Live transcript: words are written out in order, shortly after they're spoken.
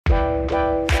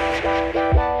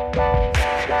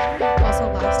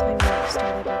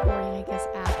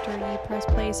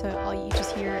July, so all you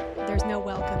just hear, there's no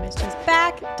welcome. It's just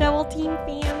back, Double Team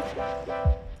fam.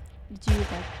 Did you like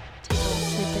take a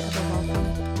snippet of a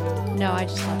welcome? No, I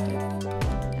just left it.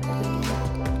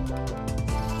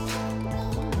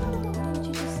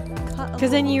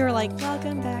 Because then you were like,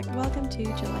 welcome back, welcome to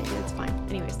July. It's fine.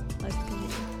 Anyways, let's continue.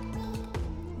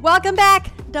 Welcome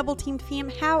back, Double Team fam.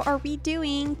 How are we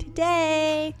doing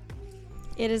today?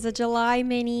 It is a July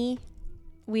mini.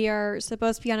 We are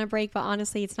supposed to be on a break, but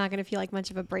honestly, it's not going to feel like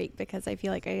much of a break because I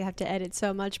feel like I have to edit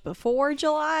so much before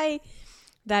July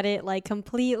that it like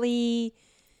completely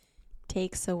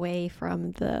takes away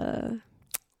from the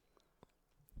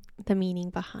meaning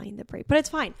behind the break. But it's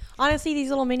fine. Honestly, these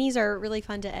little minis are really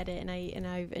fun to edit, and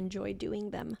I've enjoyed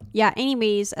doing them. Yeah,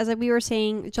 anyways, as we were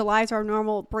saying, July is our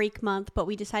normal break month, but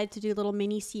we decided to do a little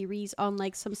mini series on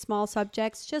like some small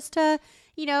subjects just to,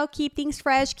 you know, keep things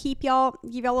fresh, give y'all a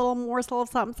little morsel of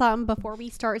something before we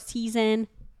start season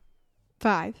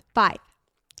 5.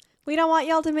 We don't want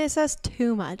y'all to miss us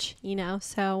too much, you know,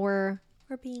 so we're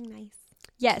being nice.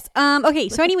 Yes. Okay,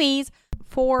 so anyways,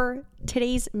 for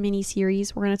today's mini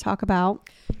series, we're going to talk about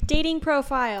dating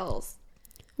profiles.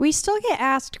 We still get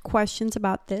asked questions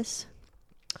about this.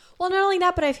 Well, not only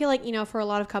that, but I feel like, you know, for a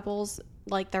lot of couples,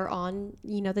 like they're on,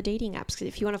 you know, the dating apps. Because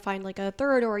if you want to find like a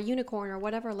third or a unicorn or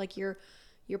whatever, like you're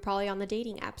probably on the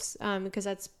dating apps, because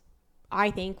that's,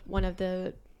 I think, one of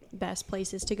the best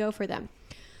places to go for them.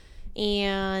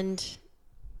 And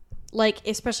like,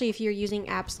 especially if you're using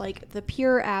apps like the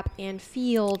Pure app and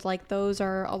Field, like those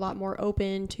are a lot more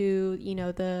open to, you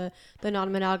know, the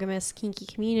non-monogamous kinky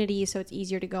community. So it's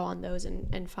easier to go on those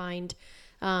and find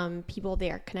people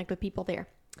there, connect with people there,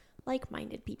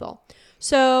 like-minded people.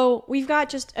 So we've got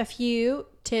just a few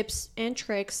tips and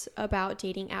tricks about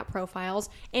dating app profiles.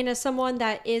 And as someone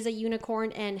that is a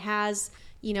unicorn and has,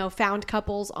 you know, found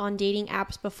couples on dating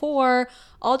apps before,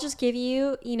 I'll just give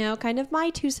you, you know, kind of my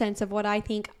 2 cents of what I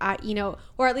think, you know,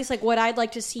 or at least like what I'd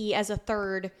like to see as a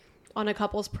third on a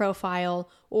couple's profile,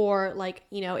 or like,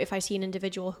 you know, if I see an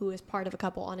individual who is part of a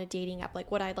couple on a dating app, like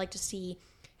what I'd like to see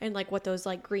and like what those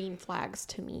like green flags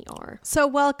to me are. So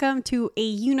welcome to a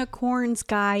unicorn's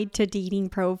guide to dating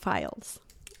profiles.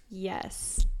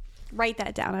 Yes. Write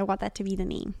that down. I want that to be the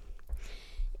name.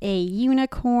 A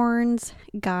unicorn's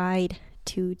guide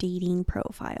to dating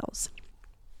profiles.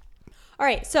 All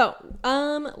right, so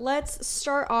let's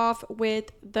start off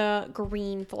with the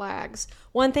green flags.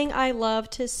 One thing I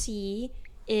love to see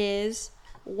is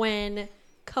when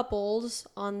couples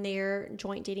on their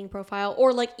joint dating profile,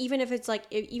 or like even if it's like,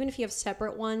 even if you have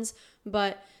separate ones,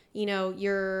 but you know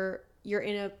you're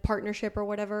in a partnership or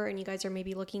whatever, and you guys are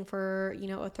maybe looking for, you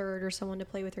know, a third or someone to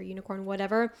play with, or unicorn,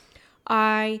 whatever.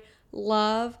 I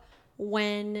love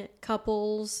when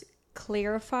couples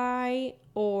clarify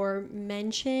or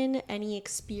mention any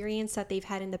experience that they've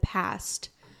had in the past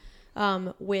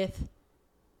with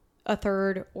a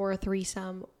third or a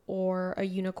threesome or a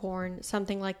unicorn,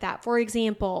 something like that. For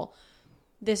example,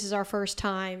 this is our first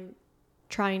time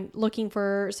looking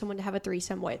for someone to have a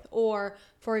threesome with. Or,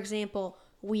 for example,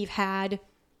 we've had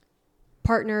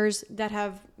partners that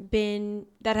have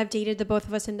dated the both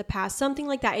of us in the past, something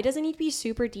like that. It doesn't need to be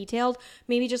super detailed,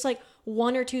 maybe just like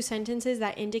 1 or 2 sentences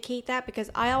that indicate that,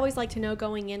 because I always like to know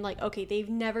going in, like, okay, they've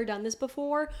never done this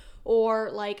before,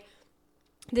 or like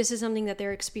this is something that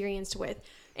they're experienced with.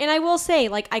 And I will say,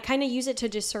 like, I kind of use it to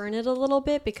discern it a little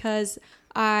bit, because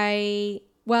I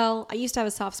used to have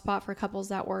a soft spot for couples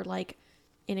that were like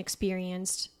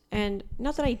inexperienced, and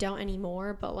not that I don't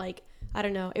anymore, but like, I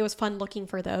don't know, it was fun looking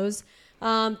for those.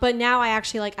 But now I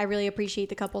actually I really appreciate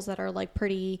the couples that are like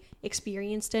pretty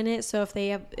experienced in it. So if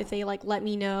they like let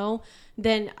me know,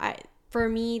 then for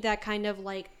me, that kind of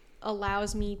like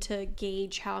allows me to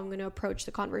gauge how I'm going to approach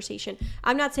the conversation.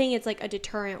 I'm not saying it's like a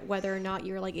deterrent whether or not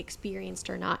you're like experienced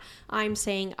or not. I'm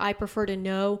saying I prefer to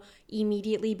know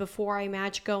immediately before I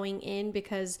match going in,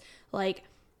 because like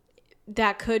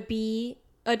that could be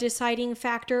a deciding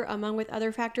factor among with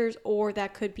other factors, or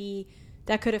that could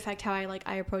affect how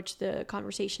I approach the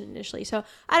conversation initially. So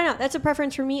I don't know, that's a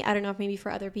preference for me. I don't know if maybe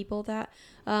for other people that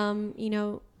you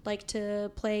know, like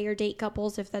to play or date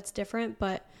couples, if that's different,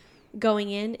 but going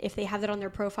in, if they have that on their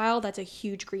profile, that's a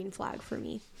huge green flag for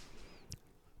me.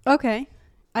 Okay,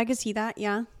 I can see that.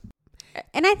 Yeah.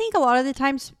 And I think a lot of the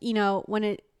times, you know, when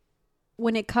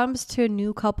it comes to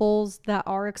new couples that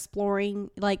are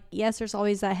exploring, like, yes, there's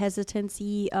always that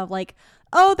hesitancy of like,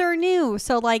 oh, they're new,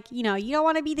 so like, you know, you don't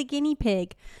want to be the guinea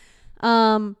pig.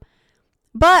 But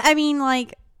I mean,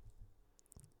 like,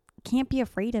 can't be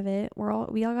afraid of it.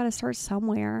 We all got to start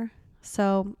somewhere.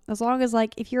 So as long as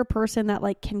like, if you're a person that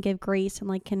like can give grace and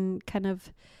like can kind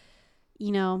of,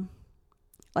 you know,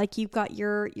 Like you've got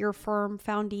your firm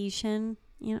foundation.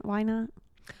 You know, why not?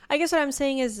 I guess what I'm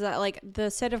saying is that like the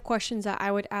set of questions that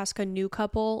I would ask a new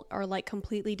couple are like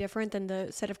completely different than the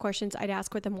set of questions I'd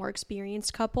ask with a more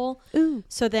experienced couple. Ooh.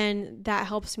 So then that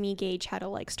helps me gauge how to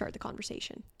like start the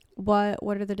conversation. What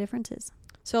are the differences?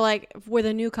 So like with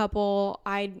a new couple,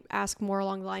 I'd ask more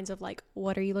along the lines of like,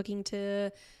 what are you looking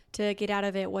to get out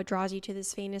of it? What draws you to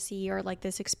this fantasy or like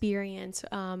this experience?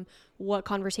 What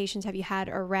conversations have you had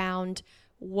around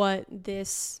what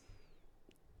this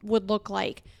would look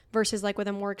like? Versus like with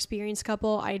a more experienced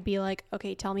couple, I'd be like,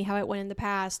 okay, tell me how it went in the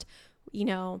past. You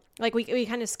know, like we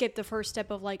kind of skip the first step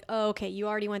of like, oh, okay, you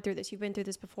already went through this. You've been through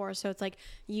this before. So it's like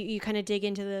you kind of dig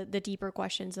into the deeper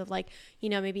questions of like, you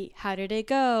know, maybe how did it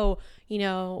go? You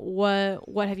know,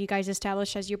 what have you guys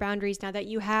established as your boundaries now that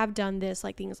you have done this?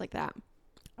 Like things like that.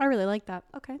 I really like that.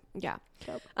 Okay. Yeah.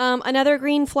 Dope. Another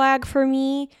green flag for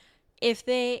me, if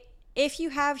you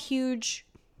have huge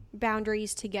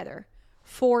boundaries together,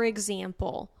 for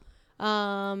example,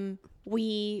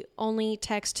 we only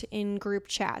text in group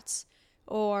chats,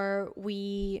 or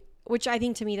which I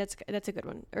think to me that's a good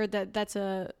one, or that's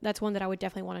one that I would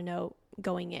definitely want to know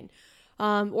going in.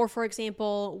 Or for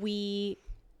example, we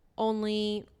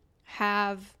only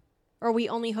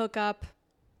hook up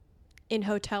in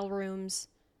hotel rooms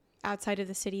outside of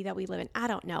the city that we live in. I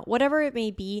don't know. Whatever it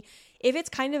may be, if it's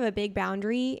kind of a big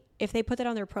boundary, if they put that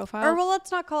on their profile. Or well,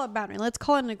 let's not call it boundary. Let's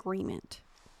call it an agreement.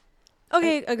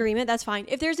 Okay, agreement, that's fine.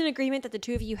 If there's an agreement that the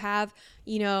two of you have,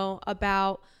 you know,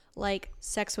 about like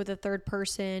sex with a third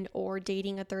person or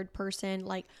dating a third person,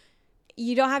 like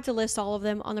you don't have to list all of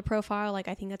them on the profile. Like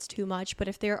I think that's too much. But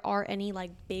if there are any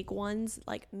like big ones,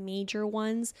 like major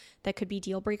ones that could be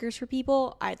deal breakers for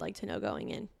people, I'd like to know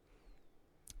going in.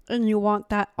 And you want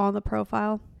that on the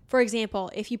profile? For example,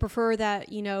 if you prefer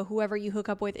that, you know, whoever you hook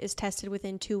up with is tested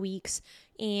within 2 weeks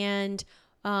and,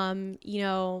 you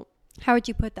know, how would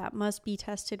you put that? Must be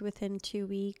tested within 2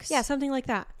 weeks. Yeah, something like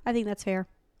that. I think that's fair.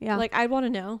 Yeah. Like I'd want to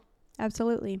know.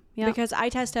 Absolutely. Yeah. Because I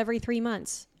test every 3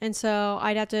 months. And so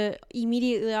I'd have to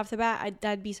immediately off the bat,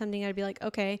 that'd be something I'd be like,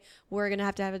 okay, we're going to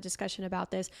have a discussion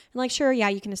about this. And like, sure, yeah,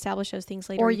 you can establish those things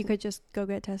later. Or you could just go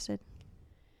get tested.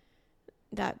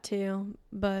 That too.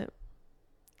 But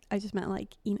I just meant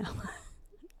like, you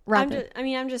know.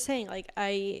 I'm just saying like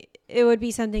it would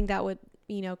be something that would,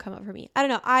 you know, come up for me. I don't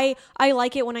know. I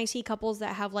like it when I see couples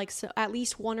that have like at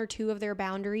least one or two of their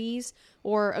boundaries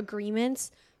or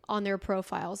agreements on their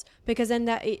profiles, because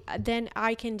then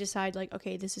I can decide like,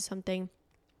 okay, this is something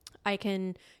I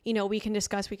can, you know, we can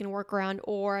discuss, we can work around,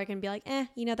 or I can be like,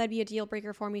 you know, that'd be a deal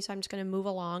breaker for me, so I'm just going to move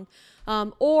along.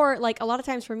 Or like a lot of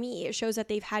times for me, it shows that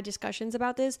they've had discussions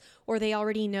about this, or they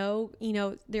already know, you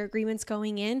know, their agreements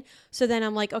going in. So then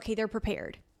I'm like, okay, they're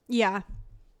prepared. Yeah.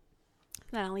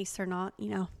 Then at least they're not, you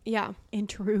know, yeah, in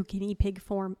true guinea pig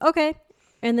form. Okay.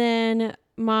 And then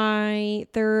my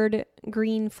third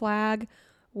green flag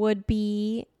would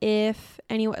be if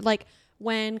anyone, like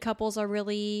when couples are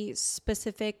really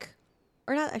specific,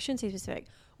 or not, I shouldn't say specific,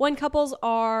 when couples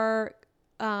are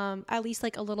at least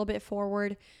like a little bit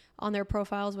forward on their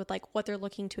profiles with like what they're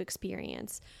looking to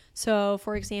experience. So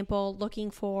for example,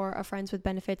 looking for a friends with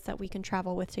benefits that we can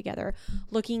travel with together,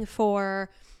 looking for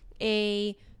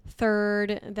a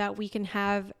third that we can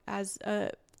have as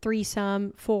a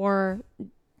threesome for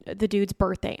the dude's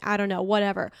birthday. I don't know,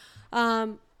 whatever.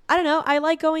 I don't know. I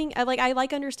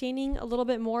like understanding a little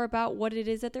bit more about what it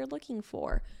is that they're looking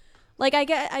for. Like I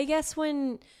guess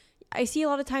when I see a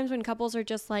lot of times when couples are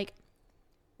just like,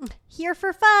 here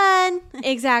for fun.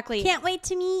 Exactly. Can't wait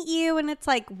to meet you. And it's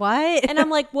like, what? And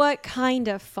I'm like, what kind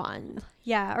of fun?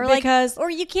 Yeah. Or because, or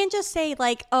you can't just say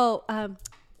like, oh,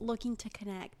 looking to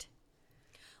connect.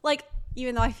 Like,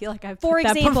 even though I feel like I've for put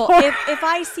that example, before. if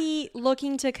I see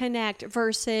looking to connect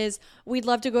versus we'd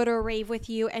love to go to a rave with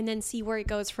you and then see where it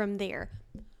goes from there.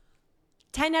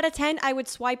 10 out of 10, I would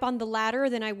swipe on the latter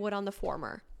than I would on the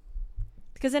former.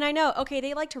 Because then I know, okay,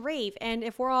 they like to rave. And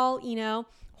if we're all, you know,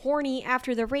 horny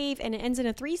after the rave and it ends in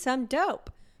a threesome, dope.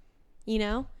 You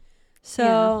know?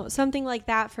 So something like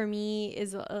that for me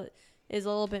is a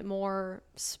little bit more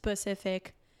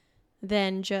specific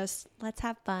than just let's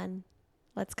have fun.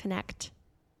 Let's connect.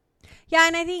 Yeah,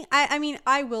 and I think I mean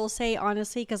I will say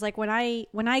honestly, because like when I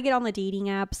get on the dating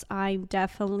apps, I'm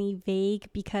definitely vague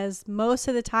because most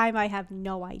of the time I have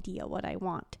no idea what I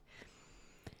want.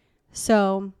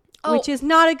 So, which is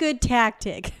not a good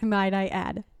tactic, might I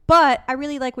add. But I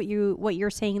really like what you're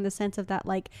saying in the sense of that,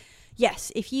 like,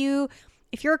 yes, if you're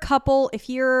a couple, if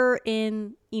you're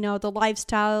in, you know, the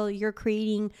lifestyle, you're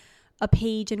creating a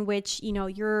page in which, you know,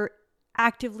 you're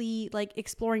actively like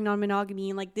exploring non-monogamy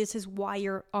and like this is why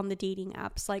you're on the dating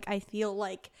apps, like I feel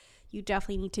like you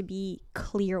definitely need to be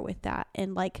clear with that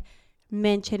and like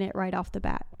mention it right off the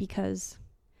bat. Because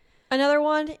another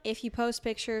one, if you post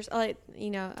pictures, I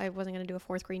wasn't going to do a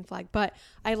fourth green flag, but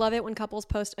I love it when couples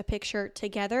post a picture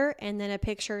together and then a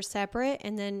picture separate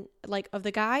and then like of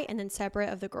the guy and then separate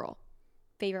of the girl.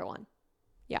 Favorite one.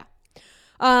 Yeah.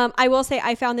 I will say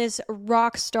I found this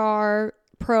rock star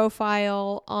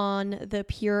profile on the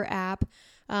Pure app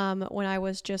when I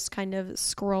was just kind of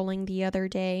scrolling the other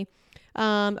day.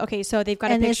 Okay, so they've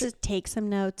got and a picture. This is take some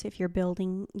notes if you're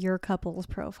building your couple's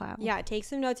profile. Yeah, take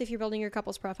some notes if you're building your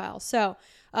couple's profile. So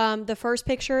the first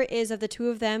picture is of the two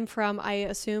of them from, I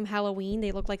assume, Halloween.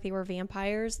 They look like they were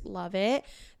vampires. Love it.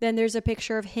 Then there's a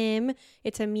picture of him.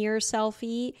 It's a mirror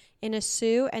selfie in a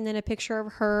suit. And then a picture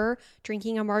of her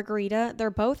drinking a margarita. They're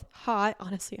both hot.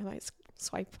 Honestly, I might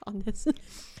swipe on this.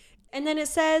 And then it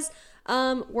says,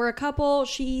 we're a couple.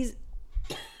 She's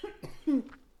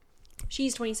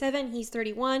 27, he's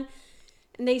 31.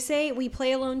 And they say, we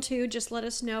play alone too. Just let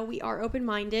us know. We are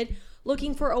open-minded.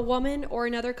 Looking for a woman or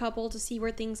another couple to see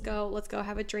where things go. Let's go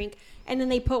have a drink. And then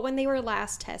they put when they were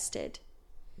last tested.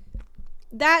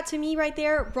 That, to me, right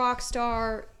there, rock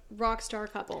star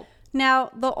couple.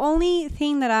 Now, the only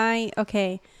thing that I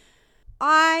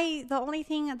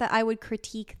would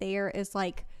critique there is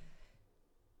like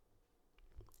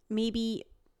maybe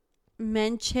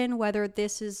mention whether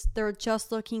they're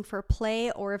just looking for play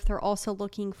or if they're also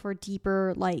looking for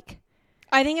deeper, like,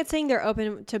 I think it's saying they're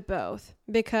open to both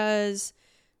because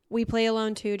we play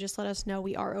alone too. Just let us know.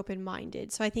 We are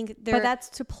open-minded. So I think but that's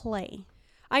to play.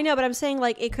 I know, but I'm saying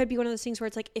like it could be one of those things where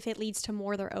it's like if it leads to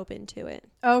more, they're open to it.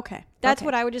 Okay. That's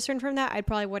what I would discern from that. I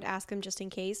probably would ask them just in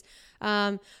case.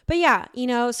 But yeah,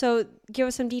 so give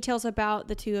us some details about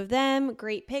the two of them.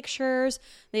 Great pictures.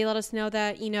 They let us know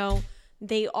that,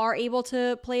 they are able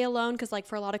to play alone because like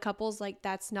for a lot of couples, like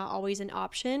that's not always an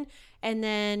option. And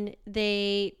then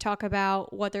they talk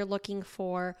about what they're looking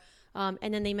for.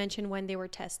 And then they mention when they were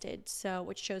tested. So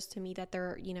which shows to me that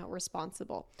they're,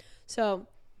 responsible. So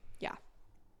yeah.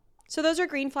 So those are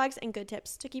green flags and good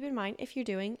tips to keep in mind if you're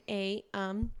doing a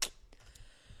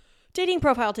dating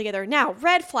profile together. Now,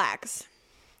 red flags.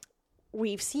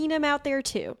 We've seen them out there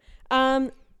too. I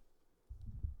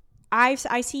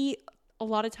see a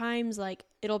lot of times like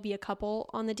it'll be a couple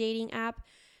on the dating app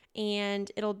and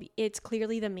it's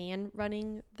clearly the man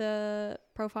running the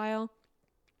profile.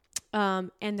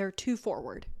 And they're too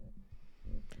forward.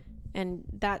 And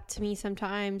that to me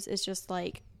sometimes is just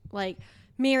like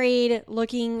married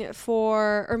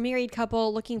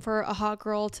couple looking for a hot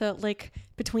girl to lick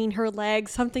between her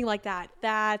legs, something like that.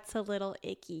 That's a little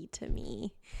icky to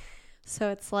me. So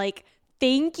it's like,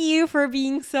 thank you for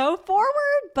being so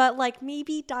forward, but like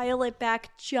maybe dial it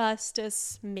back just a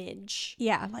smidge.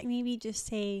 Yeah, like maybe just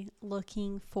say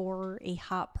looking for a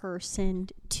hot person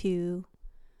to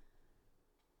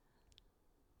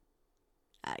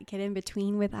get in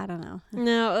between with. I don't know.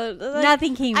 No,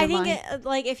 nothing came to mind. I think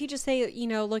like if you just say,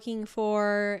 looking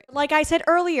for, like I said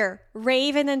earlier,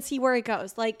 rave and then see where it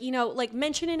goes. Like, like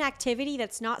mention an activity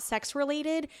that's not sex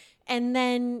related and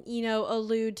then,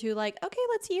 allude to like, okay,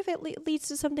 let's see if it leads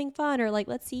to something fun or like,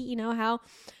 let's see,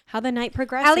 how the night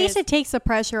progresses. At least it takes the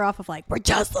pressure off of like, we're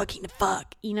just looking to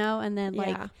fuck, and then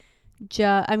like,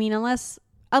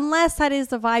 unless that is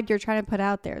the vibe you're trying to put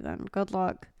out there, then good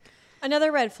luck.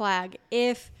 Another red flag,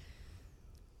 if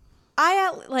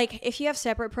you have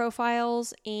separate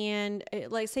profiles and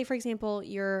like say for example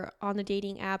you're on the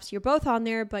dating apps, you're both on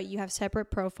there but you have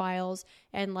separate profiles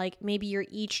and like maybe you're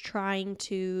each trying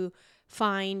to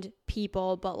find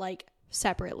people but like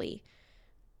separately,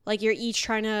 like you're each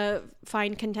trying to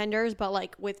find contenders but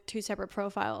like with two separate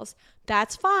profiles,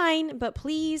 that's fine, but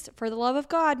please for the love of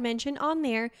God mention on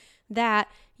there that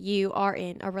you are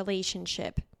in a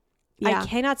relationship. Yeah. I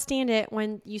cannot stand it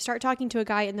when you start talking to a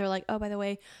guy and they're like, oh, by the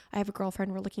way, I have a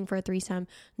girlfriend. We're looking for a threesome.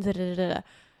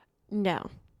 No.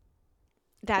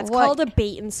 That's called a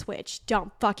bait and switch.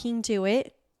 Don't fucking do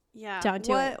it. Yeah. Don't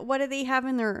do it. What do they have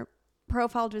in their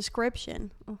profile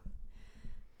description?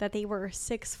 That they were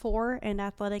 6'4" and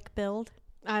athletic build?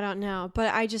 I don't know,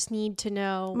 but I just need to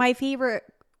know. My favorite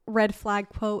red flag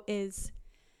quote is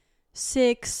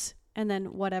 6 and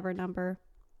then whatever number.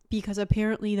 Because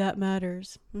apparently that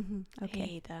matters. Mm-hmm. Okay. I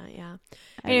hate that, yeah.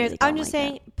 Anyways, I'm just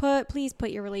saying, please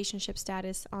put your relationship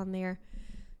status on there.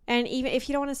 And even if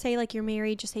you don't want to say like you're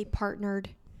married, just say partnered.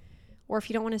 Or if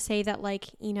you don't want to say that like,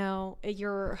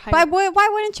 you're... But why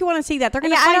wouldn't you want to say that? They're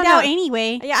going to find out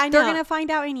anyway. Yeah, I know. They're going to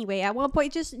find out anyway. At one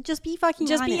point, just be fucking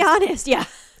honest. Just be honest, yeah.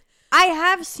 I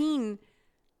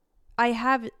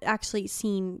have actually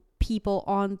seen people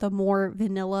on the more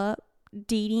vanilla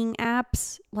dating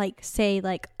apps like say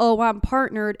like, oh, I'm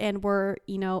partnered and we're,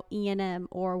 you know, E&M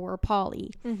or we're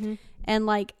poly. Mm-hmm. And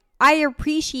like I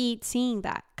appreciate seeing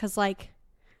that because like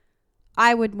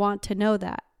I would want to know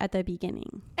that at the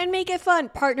beginning And make it fun.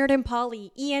 Partnered and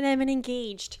poly, E&M and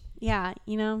engaged. Yeah,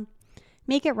 you know,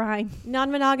 make it rhyme.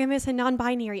 Non-monogamous and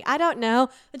non-binary. I don't know.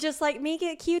 Just like make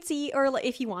it cutesy or like,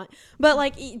 if you want. But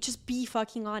like just be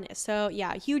fucking honest. So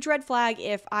yeah, huge red flag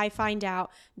if I find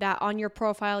out that on your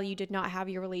profile you did not have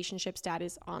your relationship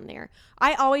status on there.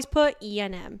 I always put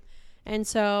E&M. And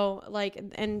so like,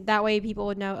 and that way people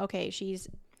would know, okay, she's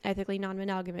ethically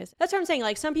non-monogamous. That's what I'm saying.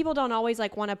 Like some people don't always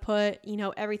like want to put, you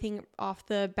know, everything off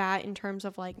the bat in terms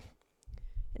of like,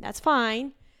 and that's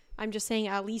fine. I'm just saying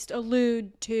at least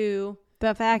allude to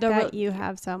The fact that you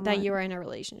have someone that you are in a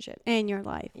relationship in your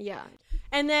life. Yeah.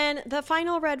 And then the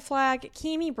final red flag,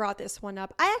 Kimi brought this one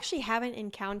up. I actually haven't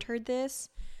encountered this.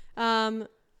 Well,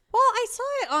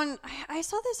 I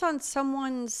saw this on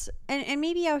someone's, and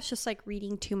maybe I was just like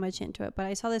reading too much into it, but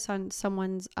I saw this on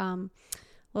someone's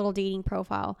little dating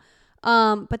profile.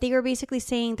 But they were basically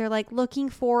saying they're like looking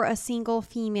for a single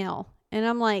female. And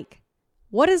I'm like,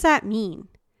 what does that mean?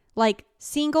 Like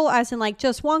single as in like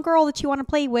just one girl that you want to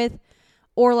play with,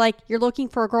 or like you're looking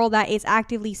for a girl that is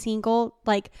actively single,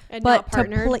 like And but not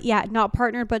partnered. not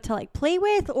partnered, but to like play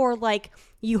with, or like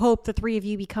you hope the three of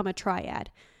you become a triad.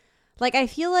 Like I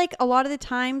feel like a lot of the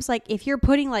times, like if you're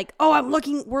putting like, oh,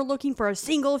 we're looking for a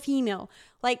single female,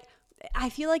 like I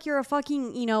feel like you're a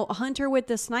fucking, you know, a hunter with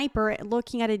the sniper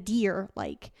looking at a deer,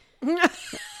 like.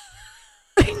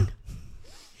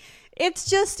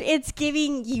 It's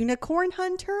giving unicorn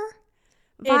hunter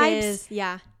vibes. It is,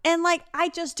 yeah. And like, I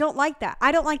just don't like that.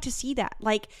 I don't like to see that.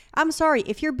 Like, I'm sorry,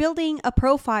 if you're building a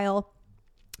profile,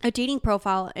 a dating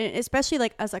profile, and especially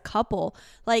like as a couple,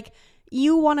 like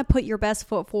you want to put your best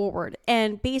foot forward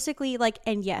and basically like,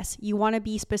 and yes, you want to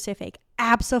be specific.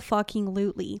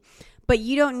 Abso-fucking-lutely. But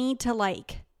you don't need to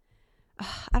like,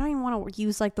 I don't even want to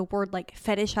use like the word like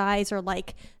fetishize or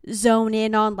like zone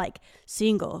in on like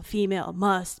single female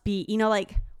must be, you know,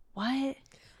 like what?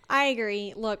 I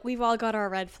agree. Look, we've all got our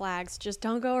red flags. Just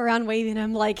don't go around waving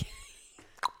them like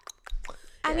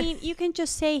I mean, you can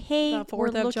just say, hey, the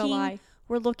 4th of July.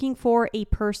 We're looking for a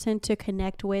person to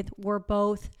connect with. We're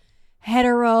both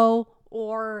hetero,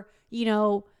 or, you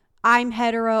know, I'm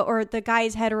hetero or the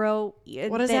guy's hetero.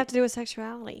 What does that have to do with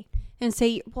sexuality? And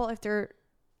say, well, if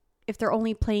they're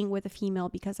only playing with a female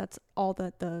because that's all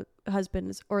that the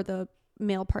husband or the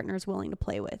male partner is willing to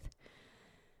play with.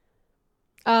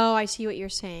 Oh, I see what you're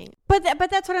saying. But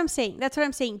that's what I'm saying. That's what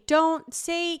I'm saying. Don't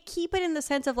say, keep it in the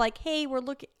sense of like, hey,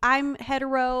 I'm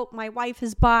hetero, my wife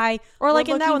is bi. Or like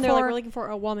in that one, they're like, we're looking for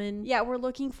a woman. Yeah, we're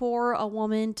looking for a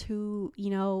woman to, you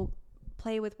know,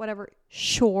 play with whatever.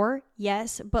 Sure,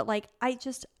 yes. But like, I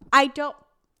don't,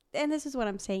 and this is what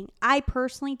I'm saying. I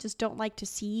personally just don't like to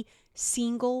see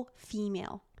single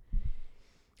female.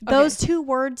 Those two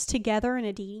words together in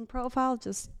a dating profile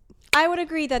just... I would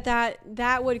agree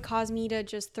that would cause me to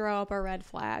just throw up a red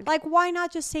flag. Like, why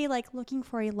not just say, like, looking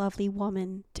for a lovely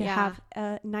woman to have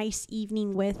a nice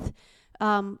evening with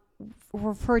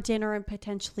for dinner and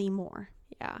potentially more.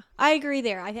 Yeah. I agree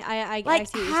there. I like, I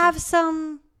see what you're have saying.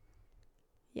 some...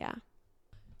 Yeah.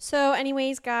 So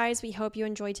anyways, guys, we hope you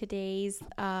enjoyed today's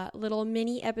little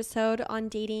mini episode on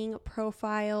dating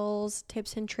profiles,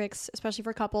 tips and tricks, especially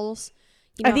for couples.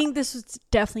 You know, I think this was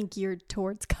definitely geared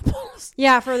towards couples.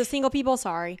 Yeah, for the single people,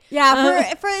 sorry.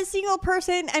 Yeah, for a single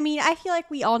person, I mean, I feel like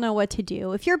we all know what to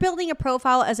do. If you're building a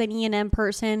profile as an E&M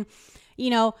person, you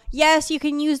know, yes, you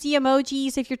can use the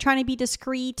emojis if you're trying to be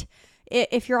discreet,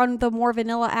 if you're on the more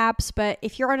vanilla apps, but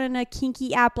if you're on a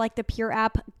kinky app like the Pure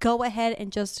app, go ahead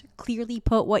and just clearly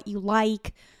put what you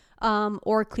like,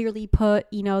 or clearly put,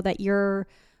 you know, that you're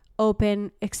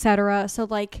open, etc. So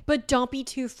like, but don't be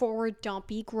too forward, don't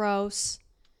be gross.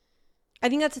 I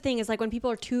think that's the thing, is like when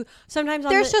people are too, sometimes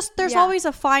there's always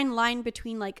a fine line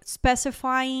between like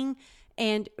specifying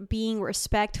and being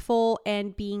respectful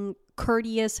and being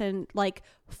courteous and like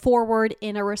forward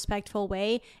in a respectful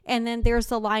way, and then there's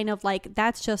the line of like,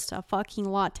 that's just a fucking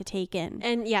lot to take in,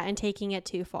 and taking it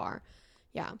too far.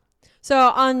 Yeah. So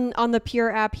on the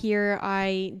Pure app here,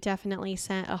 I definitely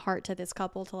sent a heart to this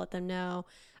couple to let them know,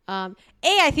 A,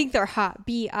 I think they're hot.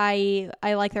 B, I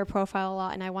like their profile a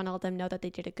lot, and I want to let them know that they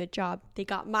did a good job. They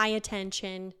got my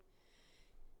attention,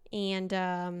 and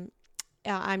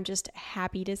I'm just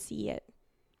happy to see it.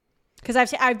 Because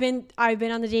I've been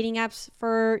on the dating apps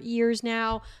for years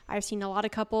now. I've seen a lot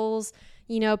of couples,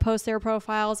 you know, post their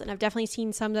profiles, and I've definitely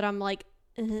seen some that I'm like,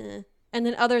 And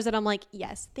then others that I'm like,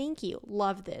 yes, thank you,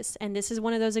 love this. And this is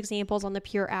one of those examples on the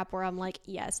Pure app where I'm like,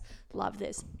 yes, love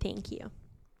this, thank you.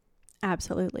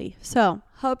 Absolutely. So,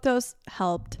 hope those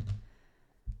helped.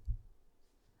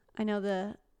 I know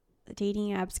the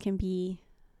dating apps can be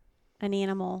an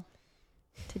animal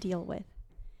to deal with.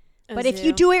 But if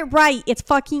you do it right, it's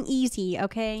fucking easy,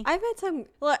 okay? I've met some,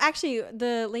 well, actually,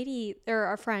 the lady, or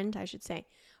our friend, I should say,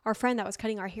 our friend that was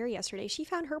cutting our hair yesterday, she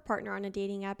found her partner on a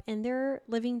dating app and they're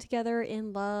living together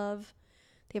in love.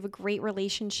 They have a great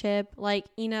relationship. Like,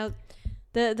 you know,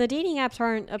 the dating apps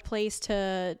aren't a place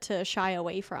to shy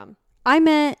away from. I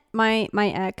met my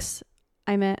ex,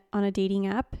 I met on a dating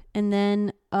app, and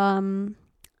then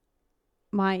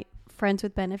my friends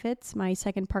with benefits, my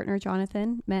second partner,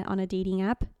 Jonathan, met on a dating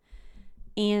app.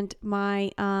 And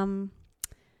my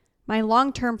my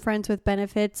long-term friends with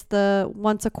benefits, the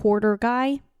once a quarter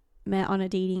guy, met on a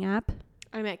dating app.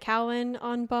 I met Calvin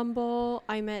on Bumble.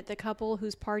 I met the couple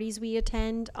whose parties we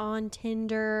attend on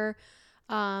Tinder.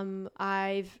 A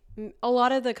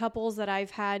lot of the couples that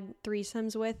I've had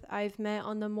threesomes with, I've met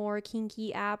on the more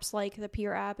kinky apps like the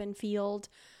Pure app and Field.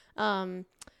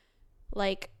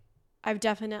 Like I've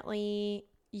definitely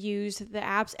used the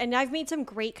apps and I've made some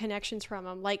great connections from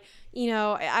them. Like, you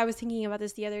know, I was thinking about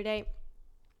this the other day.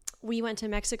 We went to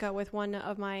Mexico with one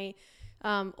of my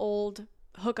old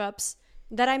hookups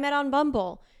that I met on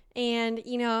Bumble. And,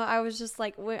 you know, I was just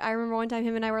like, I remember one time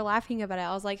him and I were laughing about it.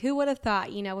 I was like, who would have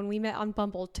thought, you know, when we met on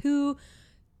Bumble 2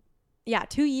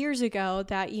 years ago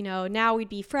that, you know, now we'd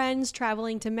be friends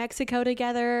traveling to Mexico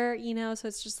together, you know, so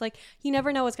it's just like, you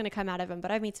never know what's going to come out of him, but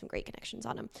I've made some great connections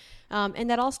on him. And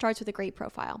that all starts with a great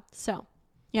profile. So,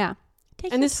 yeah.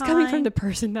 And this is coming from the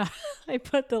person that I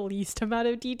put the least amount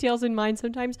of details in mine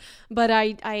sometimes, but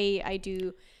I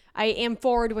am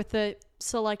forward with the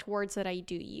select words that I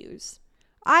do use.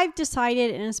 I've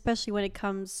decided, and especially when it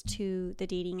comes to the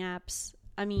dating apps,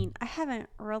 I mean, I haven't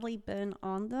really been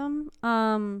on them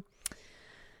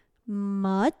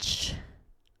much,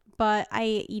 but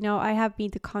I have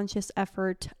made the conscious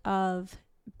effort of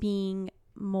being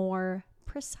more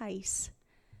precise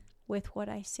with what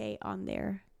I say on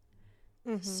there.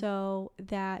 Mm-hmm. So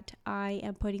that I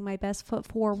am putting my best foot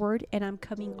forward and I'm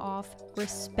coming off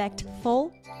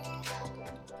respectful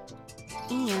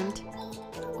and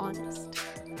honest.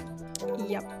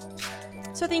 Yep.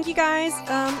 So thank you guys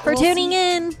for tuning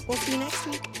in. We'll see you next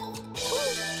week.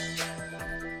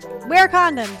 Wear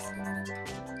condoms.